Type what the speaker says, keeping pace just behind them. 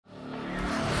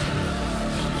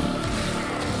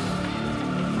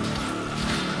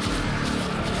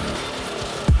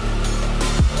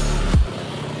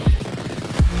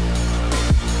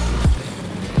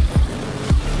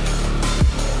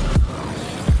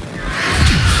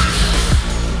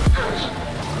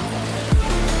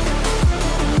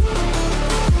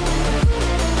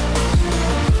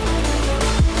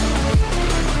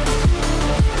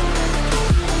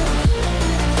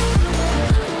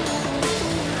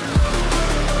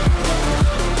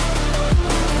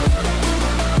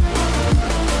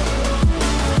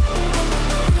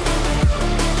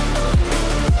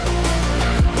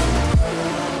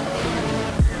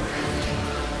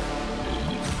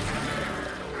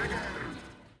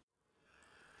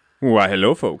Why,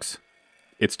 hello folks.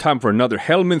 It's time for another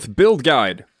Helminth build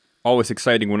guide. Always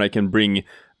exciting when I can bring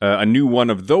a new one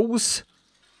of those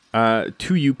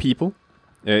to you people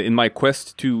in my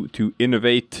quest to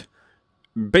innovate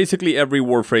basically every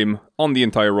Warframe on the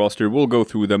entire roster. We'll go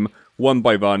through them one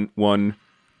by one.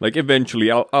 Like eventually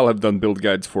I'll have done build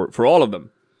guides for all of them.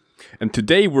 And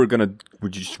today we're gonna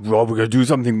do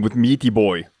something with Meaty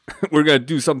Boy. We're gonna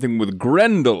do something with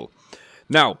Grendel.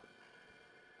 Now,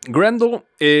 Grendel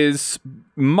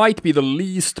might be the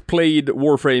least played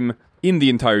Warframe in the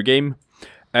entire game,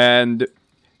 and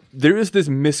there is this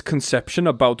misconception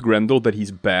about Grendel that he's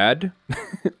bad,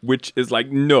 which is like,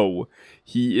 no,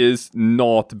 he is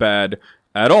not bad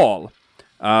at all.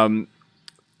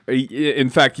 In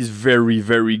fact, he's very,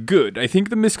 very good. I think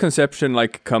the misconception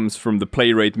like comes from the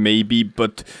play rate maybe,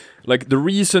 but like the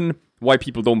reason why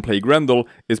people don't play Grendel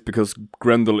is because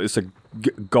Grendel is a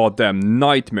goddamn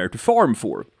nightmare to farm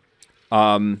for.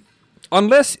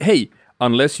 Unless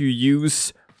you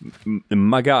use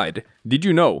my guide. Did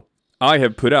you know I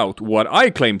have put out what I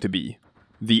claim to be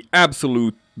the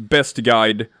absolute best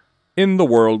guide in the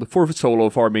world for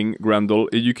solo farming Grendel?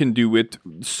 You can do it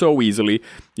so easily.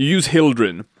 You use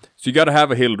Hildren. So you gotta have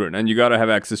a Hildren, and you gotta have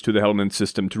access to the Helminth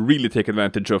system to really take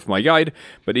advantage of my guide.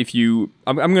 But if you...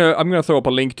 I'm gonna throw up a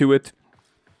link to it.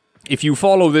 If you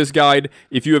follow this guide,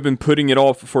 if you have been putting it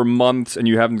off for months and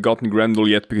you haven't gotten Grendel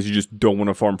yet because you just don't want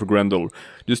to farm for Grendel,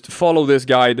 just follow this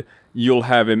guide, you'll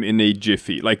have him in a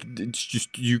jiffy. Like, it's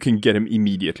just, you can get him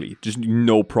immediately. Just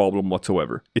no problem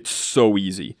whatsoever. It's so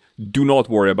easy. Do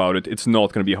not worry about it. It's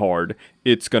not gonna be hard.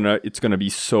 It's gonna be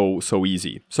so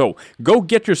easy. So, go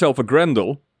get yourself a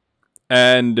Grendel,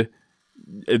 and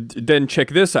then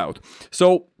check this out.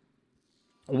 So,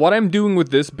 what I'm doing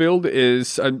with this build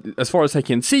is, as far as I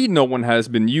can see, no one has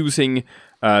been using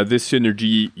this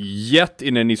synergy yet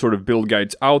in any sort of build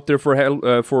guides out there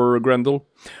for Grendel.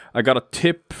 I got a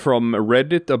tip from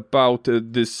Reddit about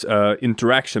this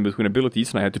interaction between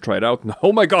abilities, and I had to try it out. And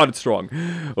oh my god, it's strong!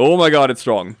 Oh my god, it's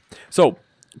strong! So,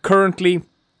 currently,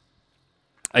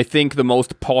 I think the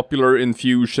most popular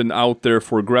infusion out there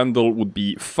for Grendel would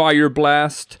be Fire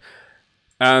Blast,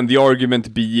 and the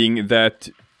argument being that,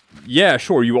 yeah,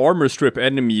 sure, you armor strip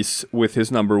enemies with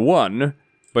his number 1,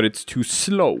 but it's too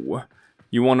slow.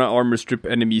 You want to armor strip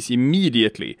enemies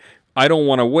immediately. I don't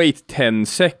want to wait 10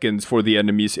 seconds for the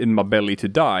enemies in my belly to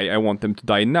die. I want them to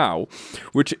die now.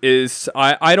 Which is...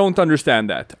 I don't understand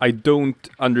that. I don't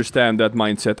understand that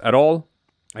mindset at all.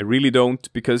 I really don't,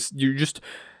 because you're just...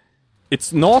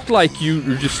 It's not like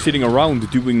you're just sitting around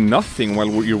doing nothing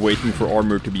while you're waiting for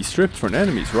armor to be stripped from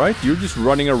enemies, right? You're just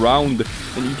running around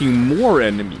and eating more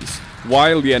enemies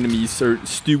while the enemies are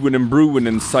stewing and brewing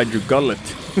inside your gullet.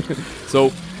 So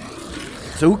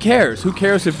who cares? Who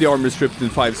cares if the armor is stripped in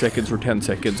 5 seconds or 10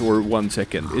 seconds or 1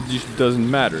 second? It just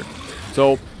doesn't matter.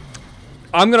 So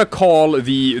I'm gonna call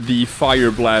the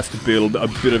Fire Blast build a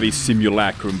bit of a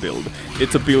simulacrum build.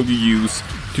 It's a build you use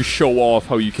to show off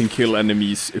how you can kill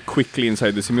enemies quickly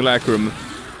inside the simulacrum,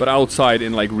 but outside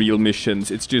in like real missions,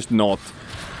 it's just not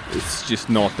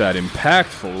that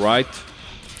impactful, right?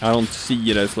 I don't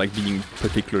see it as like being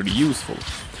particularly useful.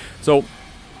 So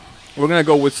we're gonna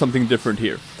go with something different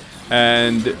here,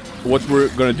 and what we're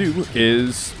gonna do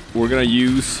is we're gonna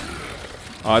use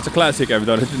it's a classic. I've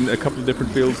done it in a couple of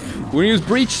different builds. We're gonna use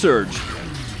Breach Surge,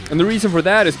 and the reason for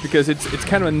that is because it's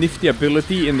kind of a nifty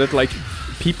ability in that, like,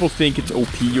 people think it's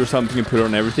OP or something and put it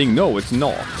on everything. No, it's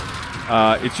not.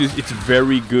 It's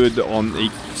very good on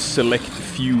a select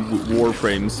few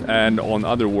Warframes, and on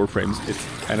other Warframes it's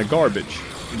kind of garbage.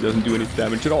 It doesn't do any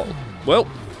damage at all. Well,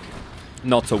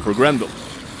 not so for Grendel.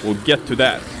 We'll get to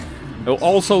that. I'll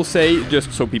also say,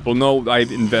 just so people know,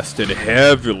 I've invested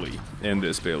heavily in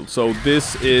this build. So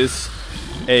this is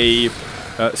a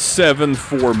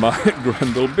 7-4 my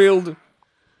Grendel build.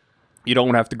 You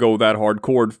don't have to go that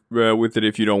hardcore with it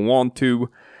if you don't want to.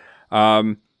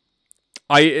 I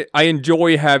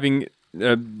enjoy having,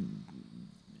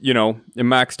 you know, a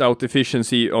maxed out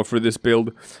efficiency for this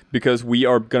build, because we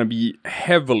are going to be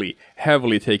heavily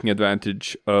taking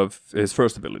advantage of his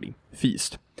first ability,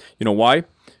 Feast. You know why?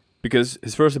 Because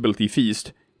his first ability,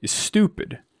 Feast, is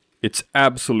stupid. It's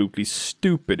absolutely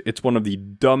stupid. It's one of the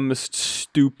dumbest,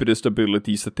 stupidest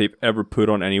abilities that they've ever put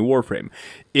on any Warframe.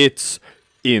 It's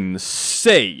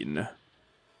insane.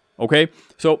 Okay?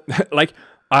 So, like,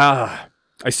 I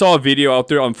saw a video out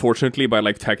there, unfortunately, by,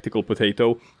 like, Tactical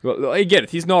Potato. Well, I get it,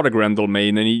 he's not a Grendel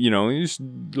main, and he's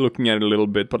looking at it a little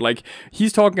bit, but, like,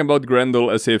 he's talking about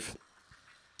Grendel as if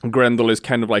Grendel is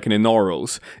kind of like an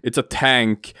Inaros. It's a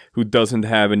tank who doesn't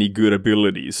have any good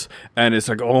abilities. And it's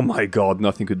like, oh my god,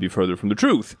 nothing could be further from the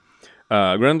truth.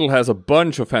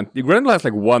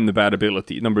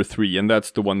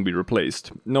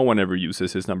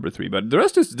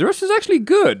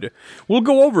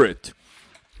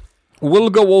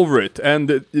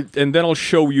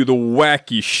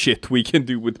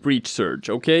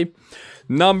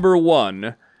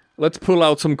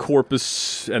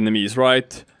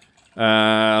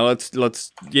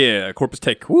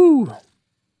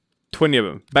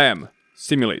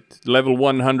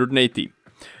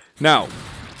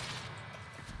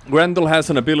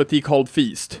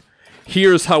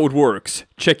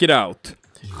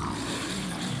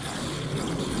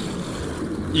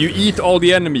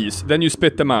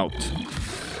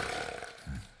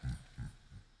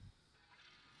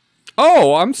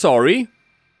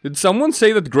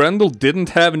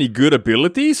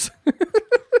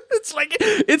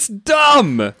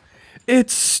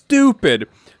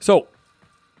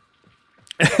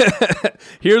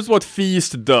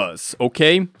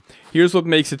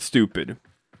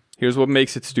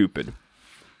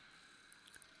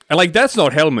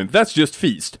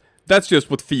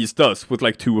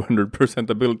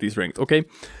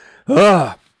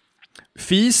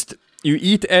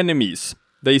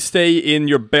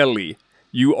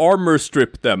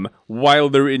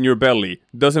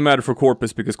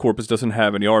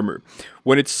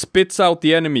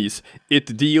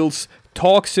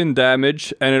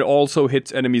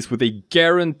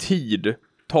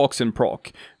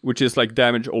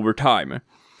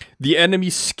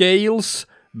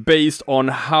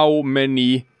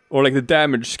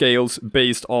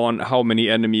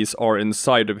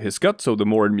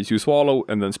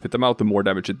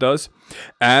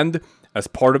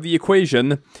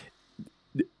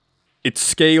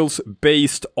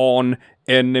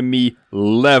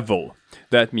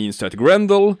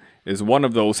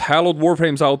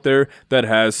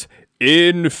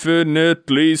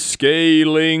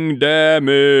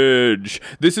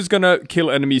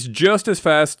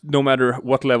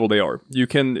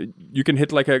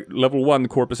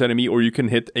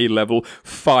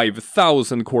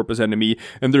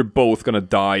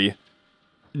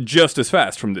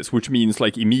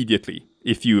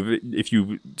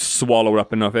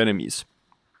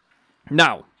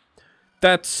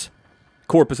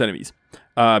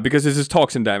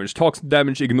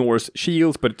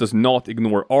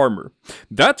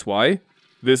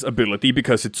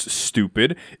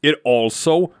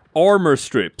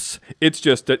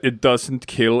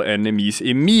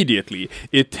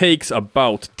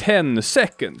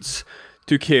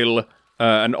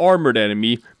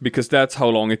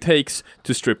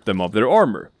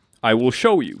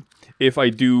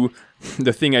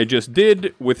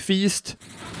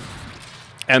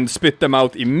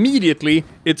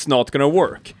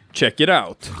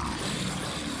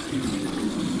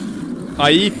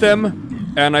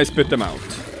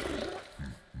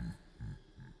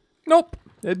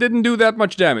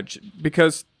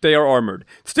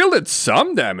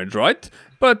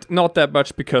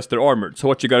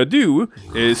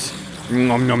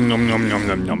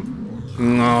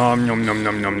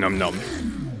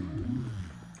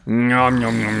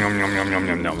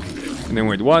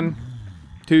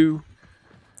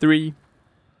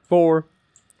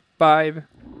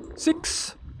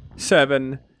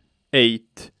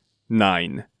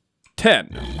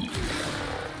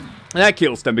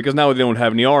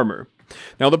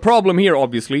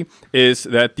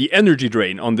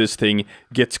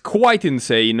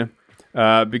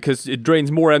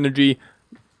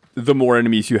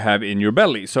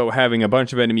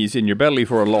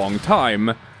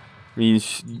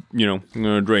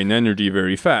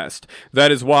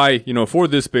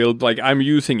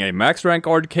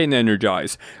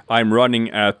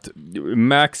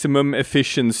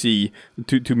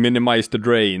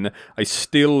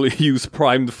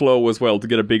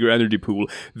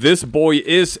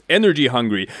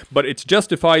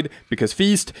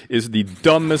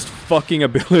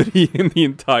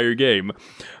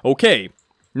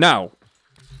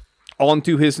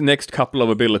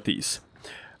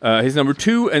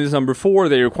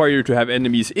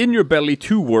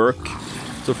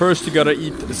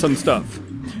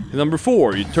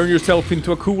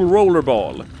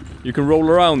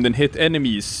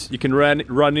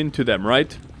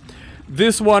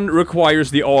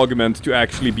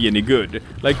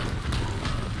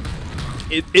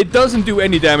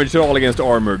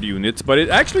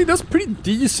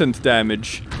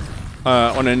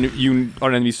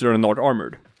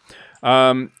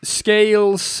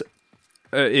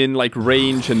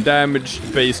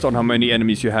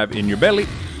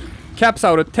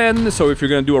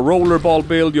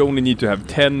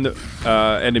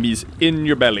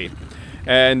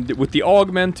 And with the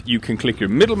augment, you can click your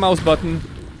middle mouse button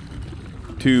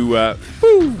to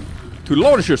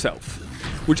launch yourself,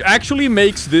 which actually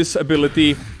makes this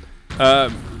ability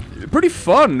pretty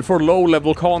fun for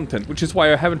low-level content, which is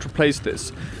why I haven't replaced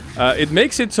this. It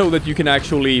makes it so that you can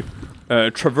actually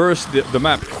traverse the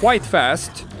map quite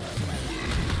fast,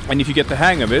 and if you get the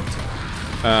hang of it,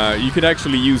 you could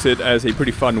actually use it as a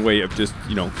pretty fun way of just,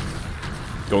 you know,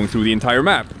 going through the entire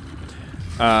map.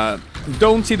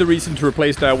 Don't see the reason to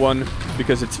replace that one,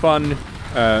 because it's fun.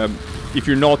 If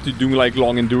you're not doing like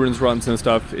long endurance runs and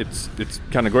stuff, it's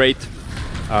kind of great.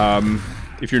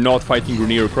 If you're not fighting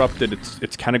Grenier or Corrupted,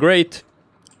 it's kind of great.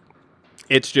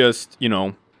 It's just, you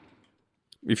know,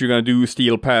 if you're gonna do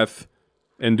Steel Path,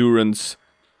 Endurance,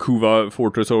 Kuva,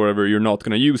 Fortress or whatever, you're not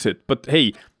gonna use it. But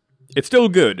hey, it's still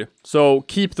good, so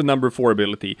keep the number 4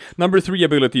 ability. Number 3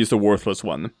 ability is the worthless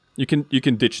one. You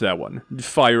can ditch that one.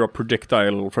 Fire a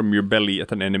projectile from your belly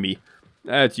at an enemy.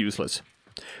 That's useless.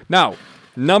 Now,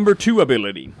 number 2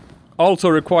 ability also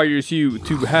requires you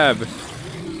to have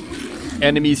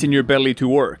enemies in your belly to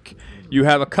work. You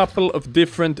have a couple of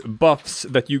different buffs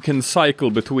that you can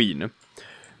cycle between.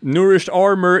 Nourished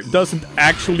Armor doesn't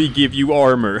actually give you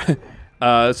armor.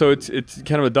 So it's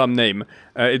kind of a dumb name.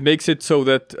 It makes it so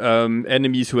that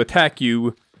enemies who attack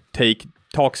you take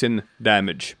toxin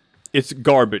damage. It's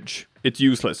garbage. It's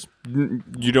useless.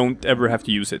 You don't ever have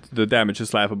to use it. The damage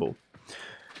is laughable.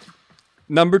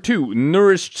 Number 2,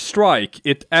 Nourished Strike.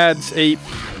 It adds a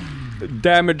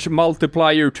damage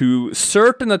multiplier to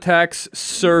certain attacks,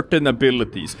 certain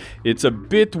abilities. It's a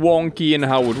bit wonky in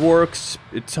how it works.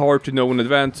 It's hard to know in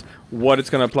advance what it's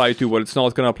going to apply to, what it's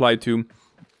not going to apply to.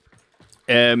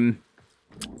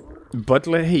 But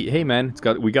hey man,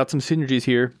 we got some synergies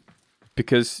here,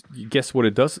 because guess what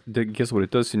it does? Guess what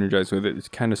it does synergize with?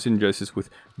 It kind of synergizes with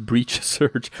Breach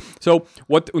Surge. So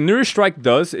what Nourished Strike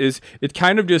does is it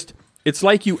kind of just, it's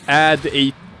like you add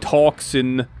a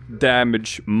toxin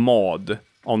damage mod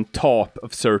on top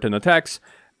of certain attacks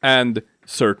and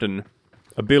certain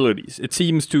abilities. It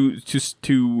seems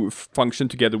to function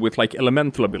together with like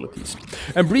elemental abilities.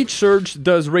 And Breach Surge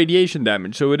does radiation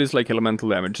damage, so it is like elemental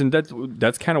damage, and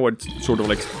that's kind of what sort of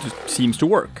like just seems to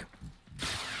work.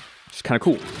 It's kind of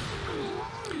cool.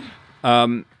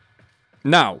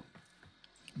 Now,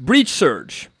 Breach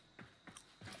Surge.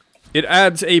 It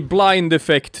adds a blind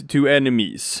effect to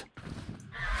enemies.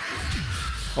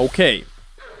 Okay.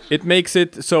 It makes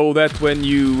it so that when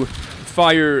you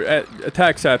fire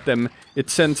attacks at them, it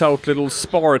sends out little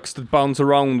sparks that bounce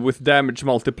around with damage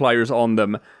multipliers on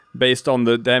them based on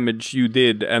the damage you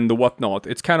did and the whatnot.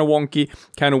 It's kind of wonky,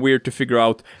 kind of weird to figure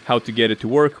out how to get it to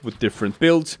work with different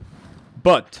builds.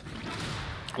 But,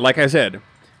 like I said,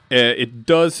 it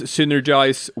does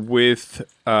synergize with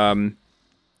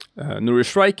Nourished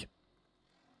Strike,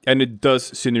 and it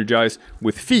does synergize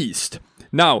with Feast.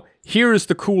 Now, here is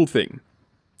the cool thing.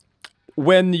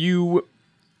 When you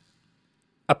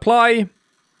apply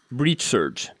Breach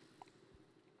Surge,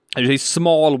 there's a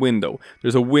small window.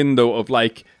 There's a window of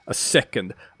like a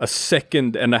second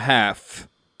and a half,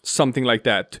 something like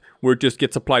that, where it just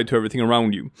gets applied to everything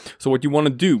around you. So what you want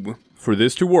to do for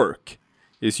this to work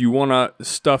is you want to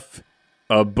stuff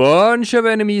a bunch of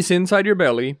enemies inside your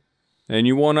belly, and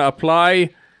you want to apply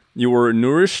your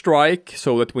Nourished Strike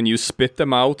so that when you spit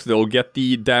them out, they'll get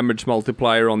the damage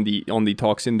multiplier on the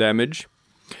toxin damage.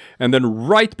 And then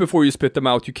right before you spit them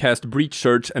out, you cast Breach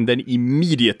Surge, and then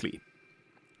immediately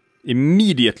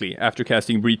after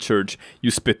casting Breach Surge, you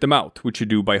spit them out, which you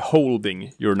do by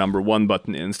holding your number 1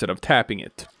 button instead of tapping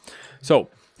it. So,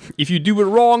 if you do it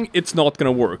wrong, it's not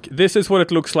gonna work. This is what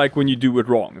it looks like when you do it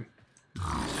wrong.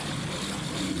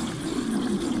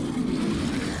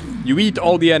 You eat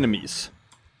all the enemies.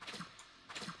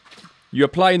 You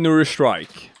apply Nourished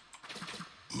Strike.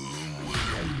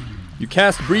 You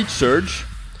cast Breach Surge,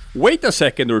 wait a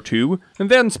second or two, and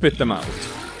then spit them out.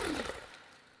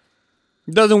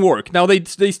 Doesn't work. Now they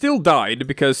still died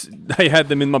because I had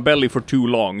them in my belly for too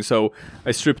long, so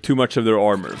I stripped too much of their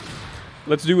armor.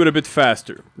 Let's do it a bit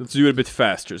faster. Let's do it a bit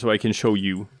faster so I can show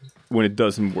you when it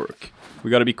doesn't work.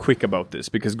 We gotta be quick about this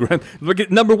because look at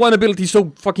number 1 ability is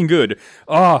so fucking good.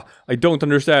 I don't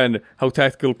understand how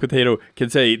Tactical Potato can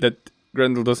say that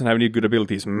Grendel doesn't have any good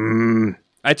abilities.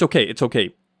 It's okay, it's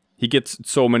okay. He gets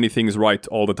so many things right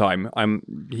all the time.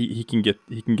 He can get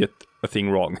a thing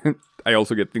wrong. I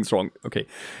also get things wrong. Okay.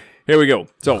 Here we go.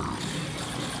 So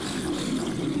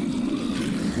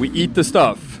we eat the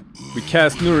stuff. We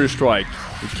cast Nourished Strike.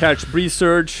 We catch Breach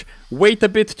Surge, wait a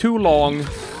bit too long,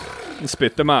 and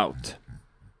spit them out.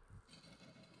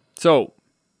 So,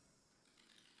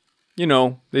 you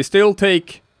know, they still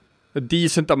take a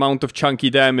decent amount of chunky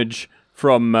damage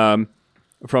from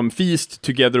Feast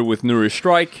together with Nourish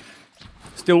Strike.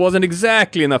 Still wasn't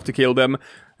exactly enough to kill them.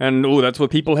 And oh, that's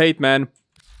what people hate, man.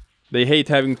 They hate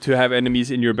having to have enemies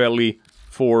in your belly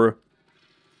for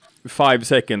 5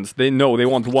 seconds. They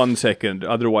want 1 second,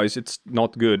 otherwise it's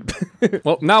not good.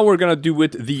 Well, now we're gonna do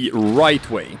it the right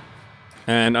way.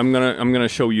 And I'm gonna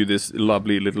show you this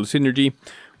lovely little synergy.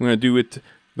 We're gonna do it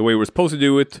the way we're supposed to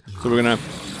do it. So we're gonna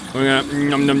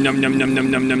nom nom nom nom nom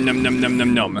nom nom nom nom nom nom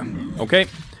nom nom. Okay?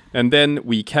 And then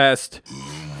we cast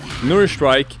Nourish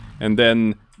Strike and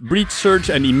then Breach Surge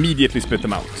and immediately spit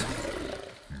them out.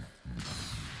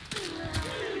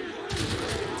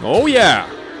 Oh yeah!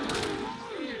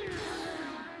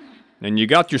 And you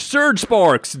got your Surge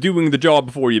Sparks doing the job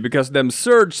for you, because them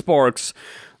Surge Sparks,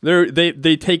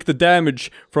 they take the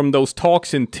damage from those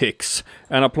toxin ticks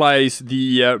and applies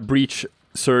the Breach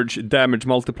Surge damage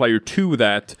multiplier to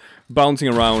that,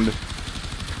 bouncing around,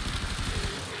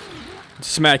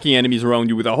 smacking enemies around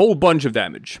you with a whole bunch of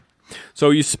damage. So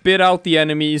you spit out the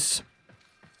enemies,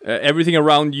 everything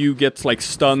around you gets like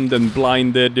stunned and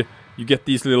blinded. You get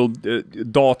these little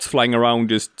dots flying around,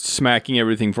 just smacking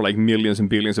everything for like millions and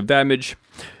billions of damage.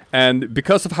 And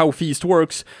because of how Feast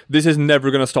works, this is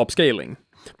never gonna stop scaling.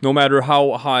 No matter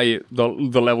how high the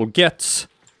level gets,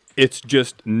 it's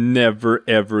just never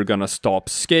ever gonna stop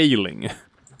scaling.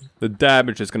 The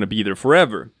damage is gonna be there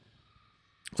forever.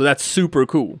 So that's super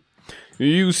cool. You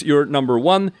use your number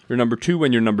 1, your number 2,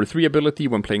 and your number 3 ability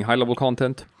when playing high-level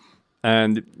content.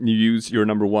 And you use your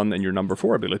number 1 and your number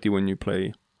 4 ability when you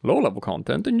play low-level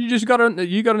content. And you just got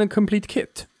a complete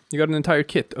kit. You got an entire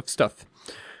kit of stuff.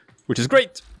 Which is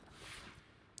great.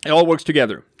 It all works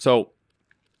together. So,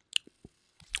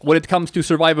 when it comes to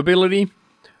survivability,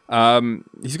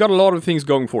 he's got a lot of things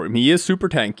going for him. He is super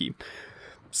tanky.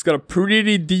 He's got a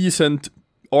pretty decent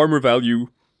armor value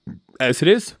as it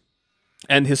is.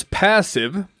 And his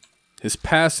passive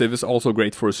is also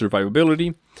great for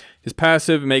survivability. His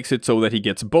passive makes it so that he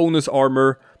gets bonus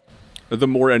armor the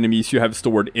more enemies you have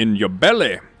stored in your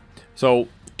belly. So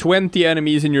 20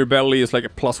 enemies in your belly is like a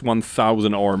plus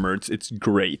 1000 armor. It's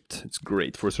great. It's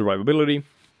great for survivability.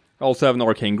 Also have an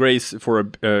Arcane Grace for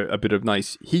a bit of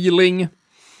nice healing.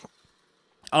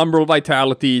 Umbral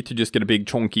Vitality to just get a big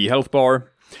chunky health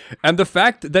bar. And the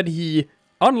fact that he,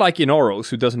 unlike Inaros,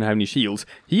 who doesn't have any shields,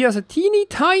 he has a teeny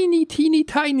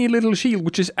tiny little shield,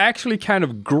 which is actually kind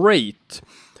of great.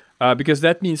 Because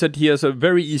that means that he has a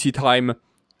very easy time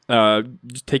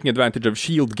taking advantage of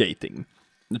shield gating.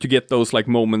 To get those like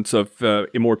moments of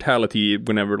immortality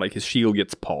whenever like his shield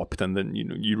gets popped, and then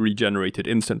you regenerate it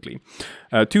instantly.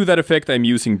 To that effect, I'm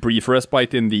using Brief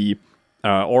Respite in the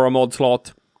Aura mod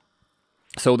slot,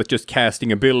 so that just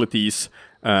casting abilities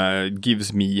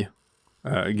gives me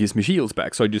shields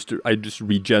back. So I just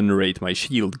regenerate my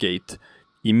shield gate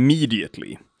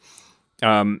immediately.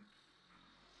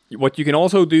 What you can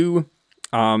also do,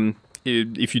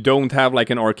 if you don't have like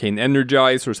an Arcane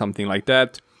Energize or something like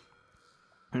that,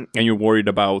 and you're worried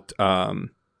about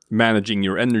managing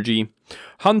your energy,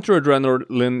 Hunter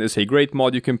Adrenaline is a great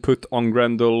mod you can put on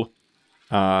Grendel.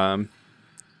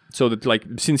 So that, like,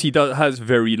 since he has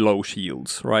very low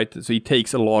shields, right? So he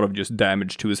takes a lot of just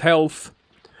damage to his health,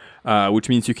 which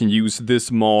means you can use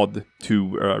this mod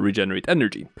to regenerate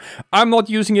energy. I'm not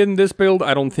using it in this build.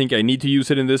 I don't think I need to use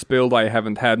it in this build. I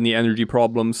haven't had any energy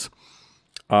problems.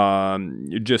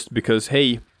 Just because,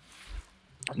 hey,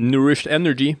 Nourished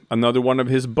Energy, another one of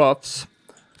his buffs.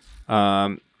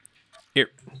 Here.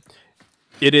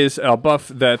 It is a buff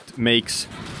that makes...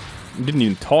 I didn't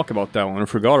even talk about that one. I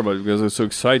forgot about it because I was so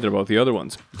excited about the other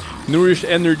ones. Nourished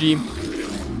Energy.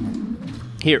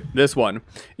 Here, this one.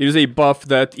 It is a buff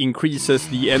that increases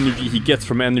the energy he gets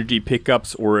from energy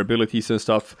pickups or abilities and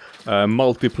stuff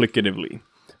multiplicatively.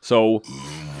 So,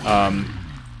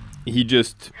 he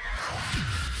just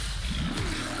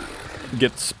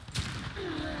gets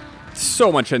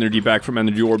so much energy back from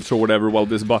energy orbs or whatever while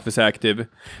this buff is active.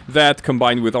 That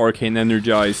combined with Arcane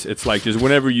Energize, it's like just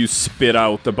whenever you spit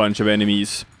out a bunch of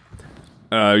enemies,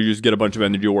 you just get a bunch of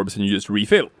energy orbs and you just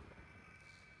refill.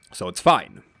 So it's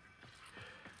fine.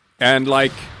 And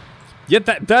like, yeah,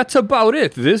 that's about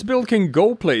it. This build can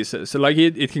go places. Like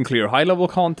it can clear high level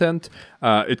content,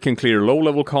 it can clear low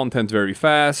level content very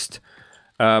fast.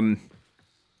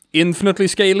 Infinitely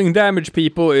scaling damage,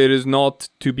 people, it is not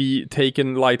to be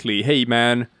taken lightly. Hey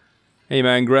man,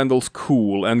 Grendel's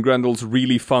cool, and Grendel's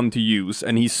really fun to use,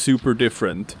 and he's super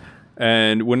different.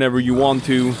 And whenever you want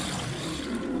to,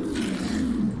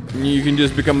 you can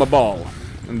just become a ball.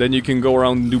 And then you can go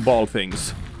around and do ball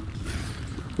things.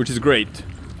 Which is great.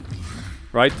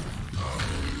 Right?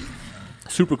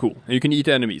 Super cool. And you can eat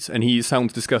enemies, and he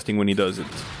sounds disgusting when he does it.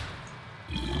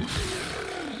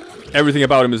 Everything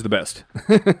about him is the best.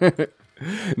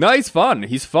 No, he's fun.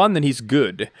 He's fun and he's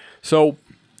good. So,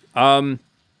 I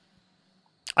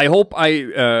hope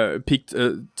I piqued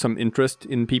some interest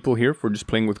in people here for just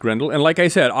playing with Grendel. And like I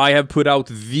said, I have put out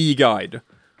the guide.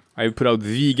 I have put out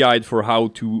the guide for how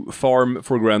to farm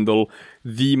for Grendel.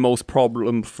 The most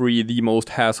problem-free, the most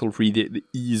hassle-free, the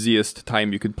easiest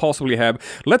time you could possibly have.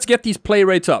 Let's get these play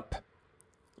rates up.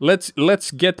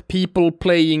 Let's get people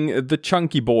playing the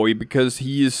Chunky Boy, because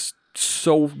he is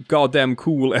so goddamn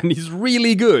cool and he's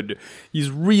really good. He's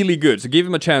really good. So give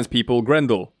him a chance, people.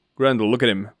 Grendel, look at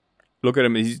him. Look at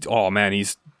him. He's, oh man,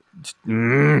 he's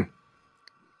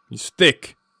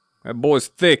thick. That boy's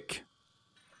thick.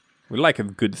 We like a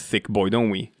good thick boy, don't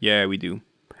we? Yeah, we do.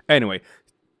 Anyway,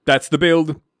 that's the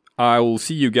build. I will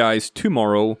see you guys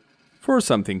tomorrow for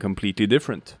something completely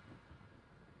different.